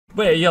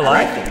Wait, are you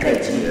alive?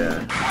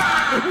 Yeah.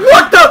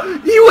 What the?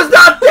 He was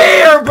not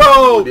there,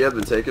 bro! Do you have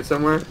to take it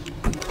somewhere?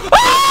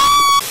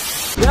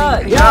 Yeah.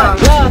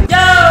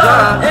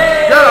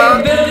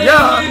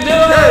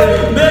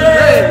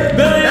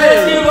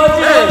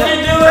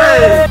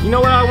 You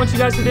know what I want you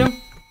guys to do?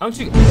 I want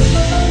you.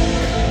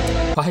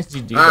 Why did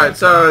you do that? Alright,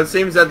 so it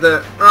seems that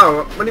the.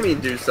 Oh, what do you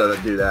mean do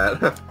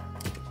that?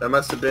 That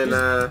must have been,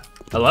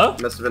 Hello?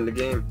 Must have been the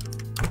game.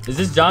 Is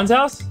this John's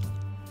house?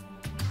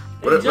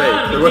 What, Hey,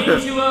 John, wait, we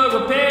came to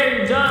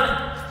repair, John.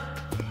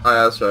 Oh,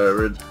 yeah, that's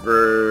right.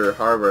 We're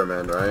hardware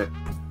men, right?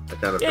 I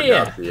kind of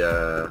forgot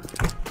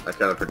I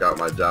kind of forgot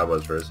what my job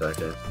was for a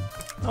second.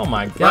 Oh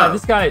my god, Wow.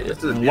 this guy. This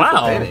is a beautiful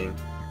Wow. painting.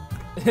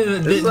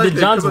 Did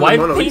John's wife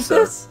paint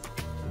this?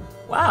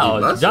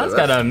 Wow, John's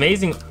got an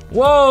amazing.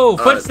 Whoa,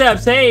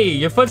 footsteps! Hey,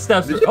 your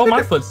footsteps. Oh,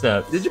 my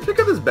footsteps. Did you pick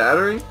up this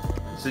battery?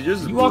 So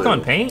yours is You blue. walk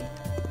on paint?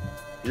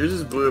 Yours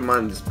is blue,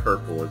 mine's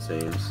purple, it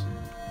seems.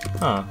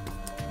 Huh.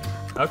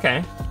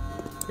 Okay.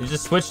 We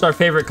just switched our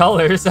favorite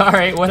colors. All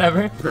right,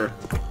 whatever.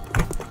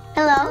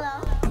 Hello.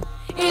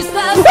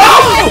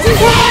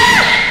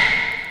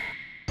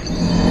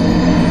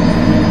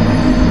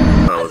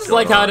 It's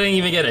like how I didn't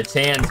even get a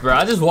chance, bro.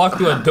 I just walked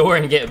through a door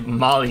and get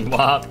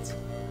mollywopped.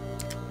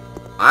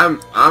 I'm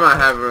not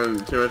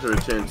having too much of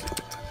a chance.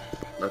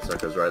 That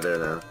sucker's right there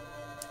now.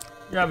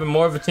 You're having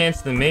more of a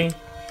chance than me.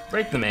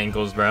 Break them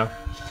ankles, bro.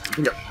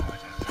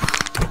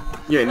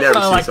 You ain't never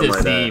I seen like something to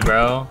like see, that.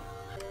 bro.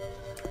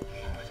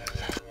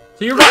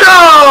 So you're right.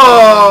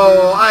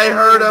 No! I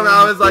heard him.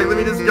 I was like, let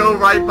me just go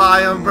right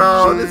by him,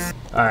 bro. This.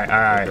 All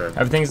right. Okay.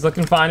 Everything's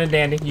looking fine and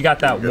dandy. You got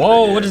that.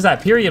 Whoa, what is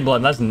that? Period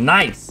blood. That's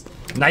nice.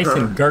 Nice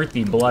and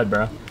girthy blood,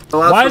 bro.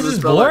 Why is this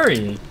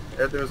blurry?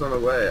 Everything was on the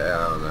way.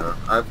 I don't know.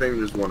 I think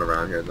there's one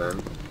around here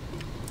then.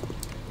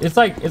 It's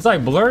like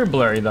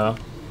blurry though.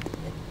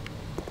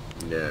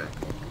 Yeah.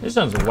 This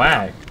one's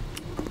whack.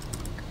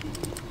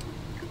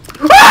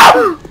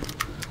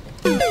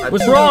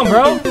 What's wrong,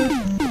 bro?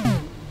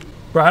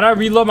 Bro, how do I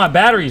reload my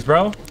batteries,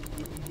 bro?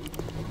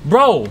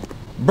 Bro,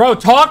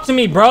 talk to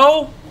me,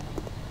 bro.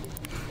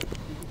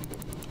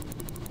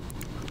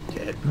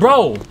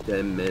 Bro.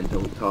 Dead men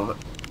don't talk.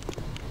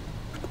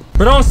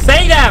 But don't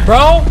say that,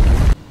 bro.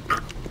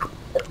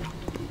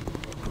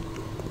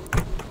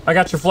 I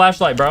got your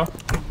flashlight, bro.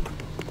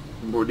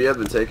 Well, do you have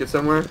to take it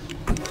somewhere?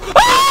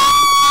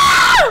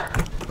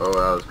 Oh,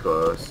 that was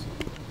close.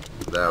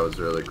 That was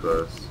really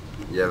close.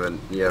 You have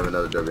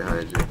another door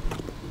behind you.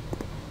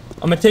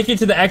 I'm gonna take you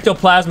to the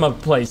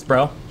ectoplasma place,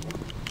 bro.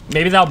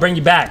 Maybe that'll bring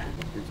you back.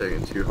 You're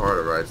taking too hard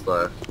of rights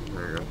left.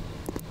 There you go.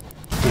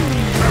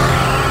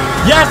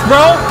 Yes,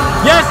 bro.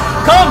 Yes.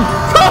 Come.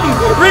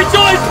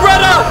 Rejoice,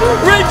 brother.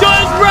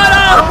 Rejoice,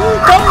 brother.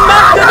 Come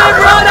back to me,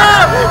 brother.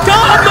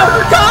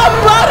 Come,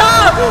 brother.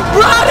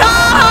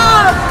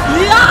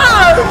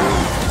 Yeah.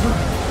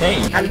 Hey,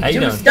 how you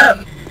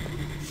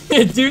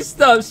doing? Do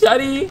stuff,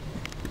 Shuddy.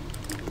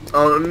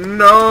 Oh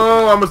no!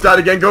 I almost died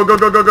again. Go!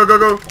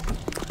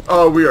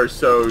 Oh, we are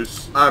so.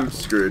 I'm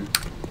screwed.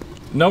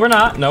 No, we're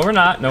not. No,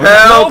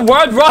 Help!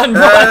 Run!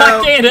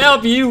 I can't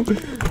help you.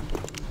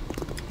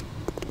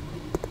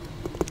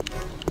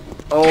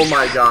 Oh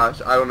my gosh!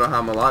 I don't know how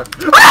I'm alive.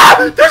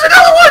 Ah! There's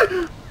another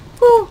one!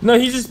 Oh. No,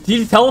 he just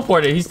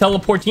teleported. He's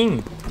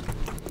teleporting.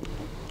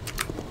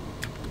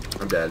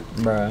 I'm dead.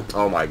 Bruh.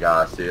 Oh my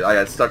gosh, dude! I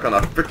got stuck on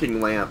a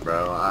freaking lamp,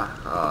 bro.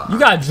 You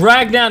got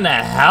dragged down to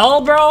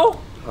hell, bro.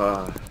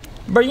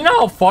 Bro, you know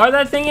how far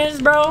that thing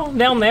is, bro?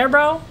 Down there,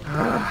 bro?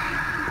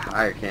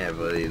 I can't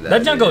believe that.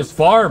 That jump goes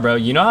far, bro.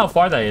 You know how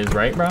far that is,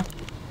 right, bro?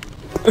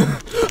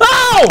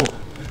 Oh!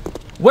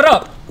 What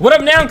up? What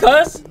up now,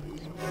 cuz?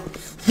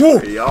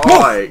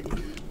 Yoink.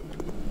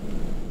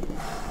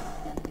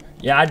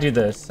 Yeah, I do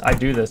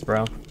this,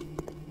 bro.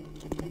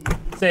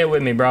 Say it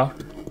with me, bro.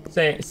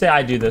 Say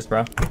I do this,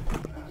 bro.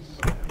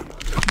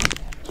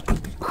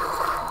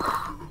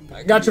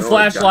 I got your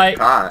flashlight.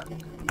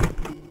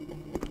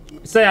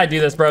 Say I do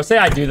this, bro. Say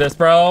I do this,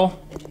 bro.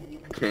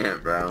 I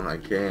can't, bro. I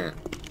can't.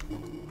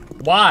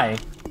 Why?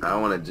 I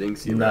don't want to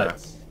jinx you,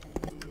 Nuts.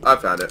 bro. I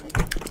found it.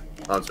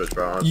 On switch,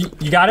 bro. On switch.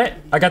 You got it?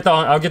 I got the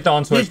I'll get the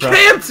on switch, He bro.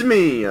 camped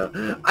me!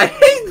 I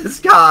hate this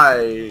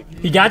guy!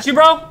 He got you,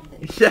 bro?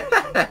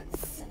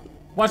 Yes!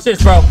 Watch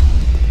this, bro.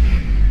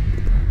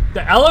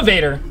 The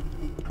elevator.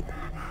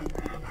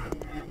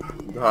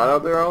 Hot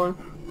out there, Owen?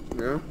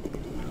 Yeah?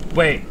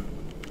 Wait.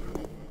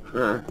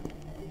 Yeah.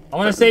 I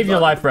want to save your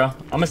life, bro.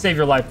 I'm gonna save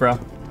your life, bro.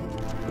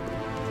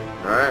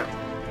 Alright.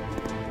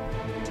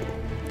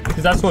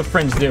 Because that's what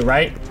friends do,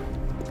 right?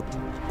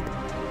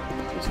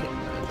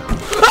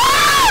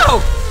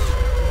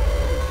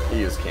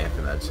 He was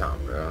camping that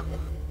jump, bro.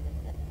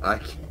 I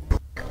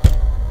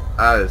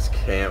just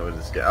can't with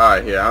this guy.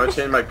 Alright, here, I'm gonna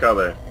change my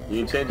color. You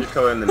can change your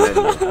color in the menu.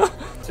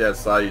 See that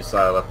slide you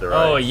slide left or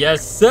right. Oh,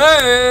 yes,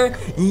 sir.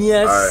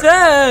 Yes, Right.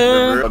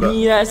 sir.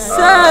 Yes,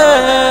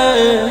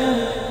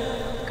 sir.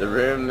 The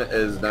room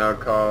is now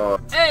called...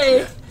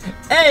 Hey,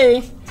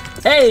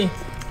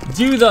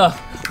 do the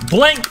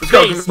blank Let's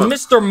go, face, come on.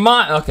 Mr.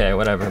 Okay,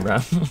 whatever, bro.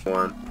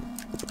 One.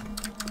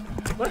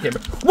 Okay,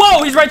 bro.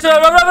 Whoa, he's right to the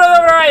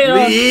right.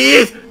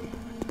 Please!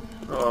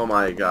 Oh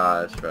my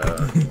gosh, bro.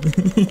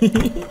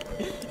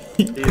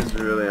 He's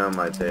really on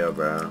my tail,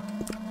 bro.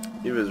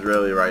 He was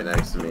really right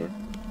next to me.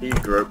 He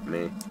groped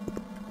me.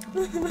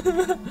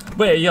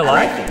 Wait, are you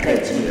alive?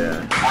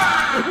 Yeah.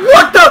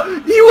 What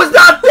the? He was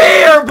not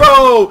there,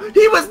 bro!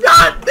 He was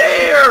not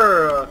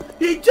there!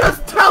 He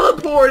just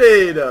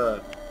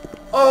teleported!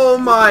 Oh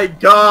my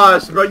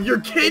gosh, bro, you're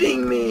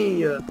kidding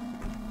me! Where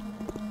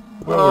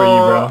were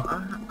you, bro?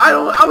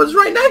 I was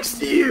right next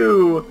to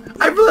you!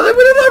 I really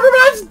would have never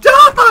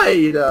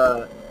died!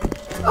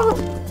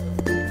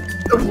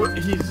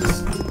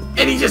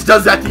 He just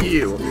does that to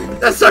you!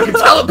 That sucker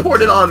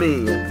teleported on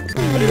me!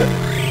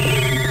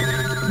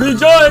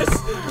 Rejoice!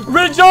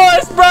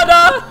 Rejoice,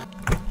 brother!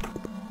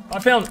 I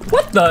found,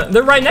 what the?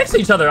 They're right next to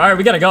each other. Alright,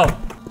 we gotta go.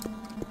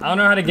 I don't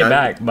know how to get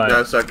back, but...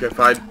 No, sucker, if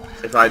I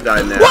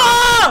die now...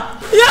 Ah!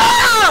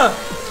 Yeah!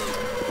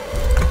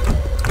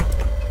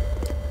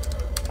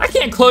 I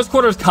can't close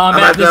quarters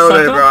combat. I'm at the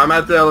elevator, bro. I'm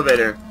at the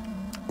elevator.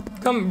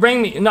 Come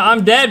bring me. No,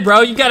 I'm dead,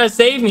 bro. You gotta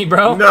save me,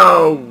 bro.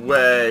 No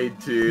way,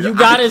 dude. You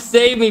gotta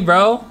save me,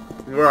 bro.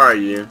 Where are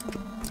you?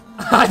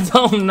 I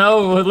don't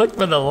know. Look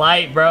for the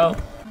light, bro.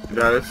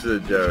 No, this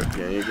is a joke,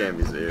 man. You can't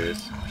be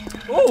serious.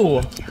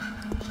 Ooh.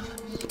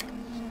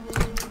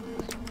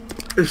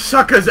 This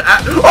sucker's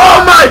at.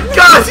 Oh my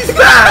gosh, he's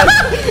fast!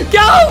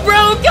 Go,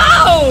 bro,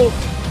 go!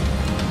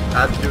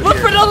 Look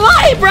here. for the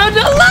light, bro,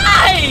 the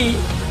light!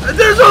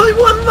 There's only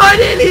one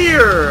light in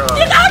here!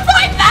 You're not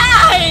right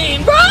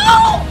behind, bro!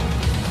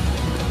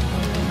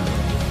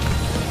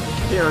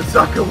 Damn,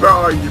 sucker, where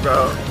are you,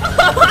 bro?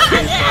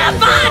 Yeah,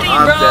 body,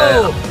 I'm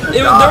bro!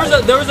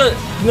 dead. There was a.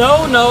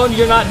 No,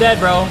 you're not dead,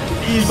 bro.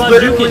 He's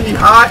literally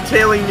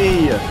hot-tailing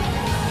me.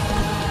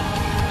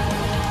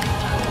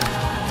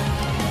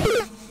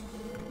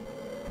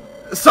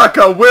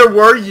 Sucker, where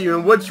were you?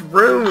 In which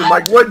room?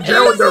 Like, what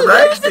general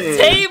direction? There's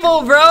a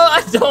table, bro.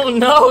 I don't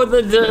know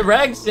the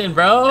direction,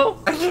 bro.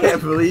 I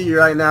can't believe you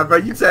right now, bro.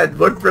 You said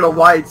look for the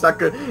light,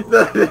 sucker.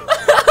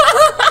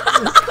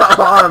 Come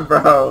on,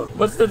 bro.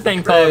 What's the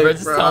thing called, bro?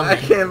 Just tell me. I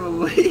can't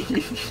believe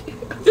you.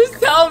 Just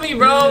tell me,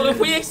 bro. If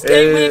we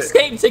escape, we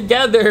escape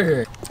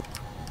together.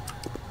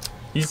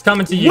 He's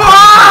coming to you.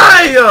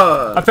 Why?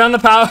 I found the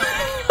power.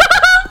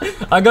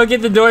 I'll go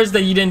get the doors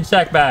that you didn't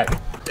check back.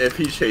 If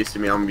he's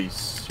chasing me, I'm gonna be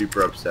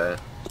super upset.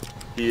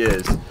 He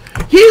is.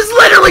 He's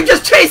literally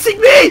just chasing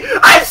me!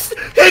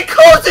 He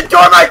closed the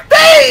door in my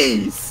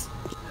face!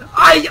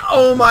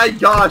 Oh my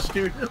gosh,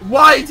 dude.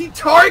 Why is he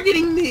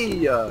targeting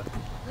me? And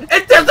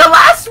there's the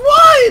last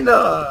one!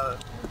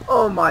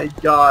 Oh my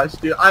gosh,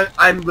 dude.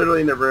 I'm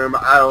literally in the room.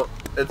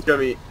 It's gonna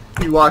be,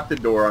 he locked the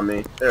door on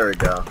me. There we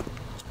go.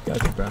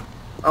 Gotcha, bro.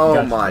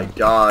 Oh my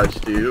gosh,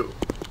 dude.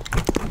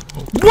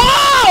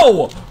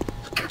 Whoa!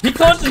 He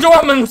closed the door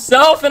on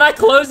himself and I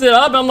closed it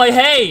up. I'm like,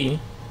 hey.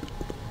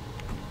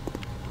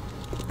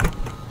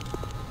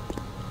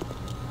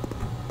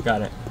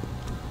 Got it.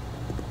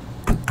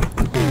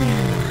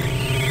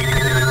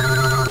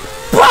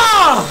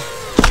 Bah!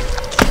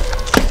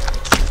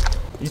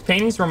 These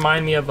paintings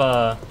remind me of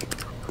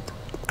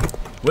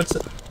what's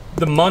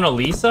the Mona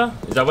Lisa?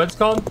 Is that what it's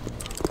called?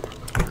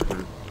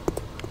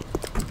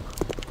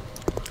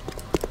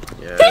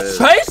 Yeah, He's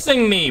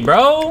chasing me,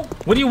 bro.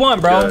 What do you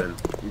want, bro?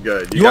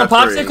 Good. You want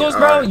popsicles,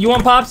 bro? Right. You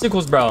want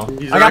popsicles, bro?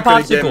 He's I got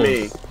not popsicles. gonna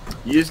get me.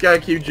 You just gotta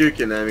keep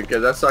juking them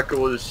because that sucker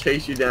will just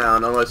chase you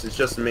down unless it's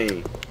just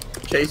me.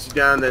 Chase you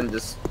down, then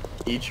just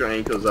eat your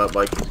ankles up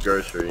like it's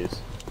groceries.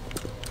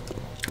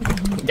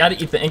 Gotta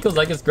eat the ankles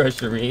like it's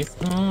groceries.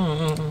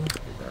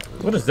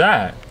 What is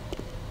that?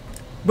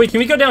 Wait, can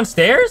we go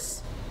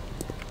downstairs?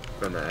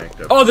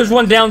 Oh, there's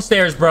one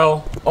downstairs,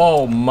 bro.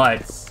 Oh,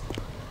 mutts.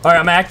 Alright,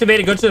 I'm gonna activate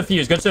it. Go to the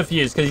fuse. Go to the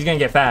fuse, because he's gonna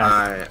get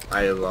fast.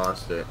 I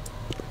lost it.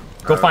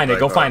 Go find it.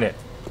 Go find it.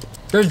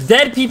 There's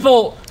dead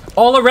people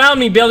all around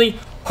me, Billy.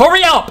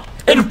 Hurry up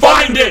and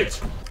find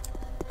it!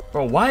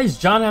 Bro, why does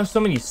John have so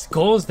many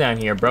skulls down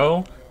here,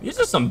 bro? These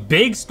are some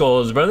big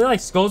skulls, bro. They're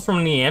like skulls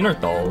from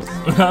Neanderthals.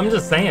 I'm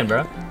just saying,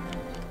 bro.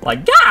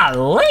 Like,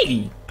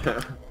 golly!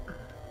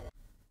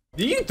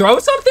 Did you throw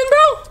something,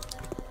 bro?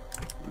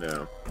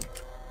 No.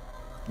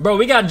 Bro,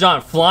 we got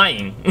John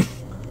flying.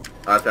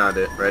 I found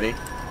it. Ready?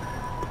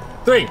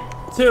 3,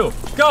 2,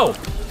 go!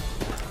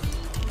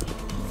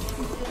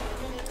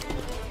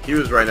 He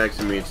was right next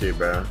to me too,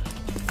 bro.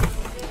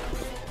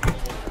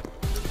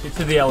 Get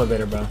to the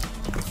elevator, bro.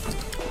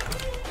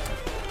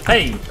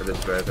 Hey!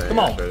 Come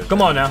on,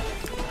 come on now.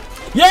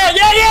 Yeah,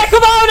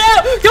 come on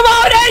now! Come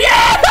on now,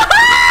 yeah!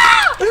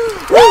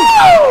 Woo!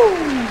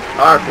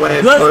 Alright,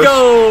 play. Let's go!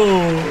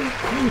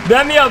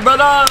 Damn me up,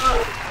 brother!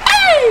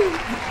 Hey!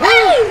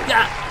 Hey!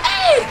 Yeah!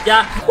 Hey!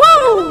 Yeah!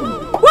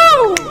 Woo!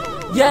 Woo!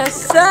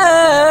 Yes,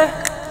 sir!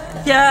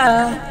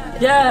 Yeah!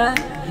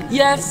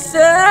 Yes,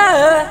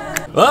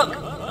 sir! Well,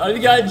 I hope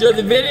you guys enjoyed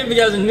the video. If you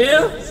guys are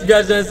new, see you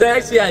guys on the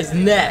next. See you guys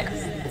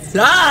next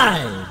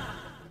time!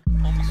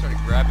 Homie started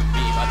grabbing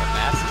me by the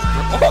masses.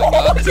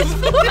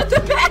 Oh my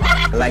god!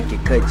 I like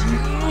it, cut you.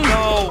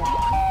 No!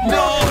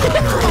 No!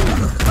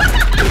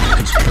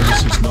 this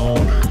place is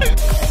known.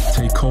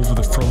 Take over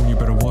the throne, you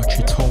better watch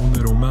your tone,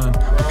 little man.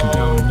 Looking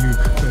down on you,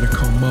 better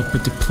come up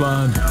with the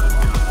plan.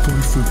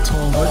 40 foot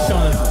tall,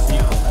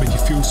 make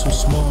you feel so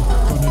small.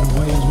 Running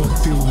away will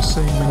feel the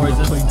same when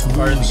you're playing to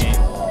lose.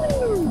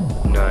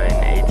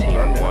 9,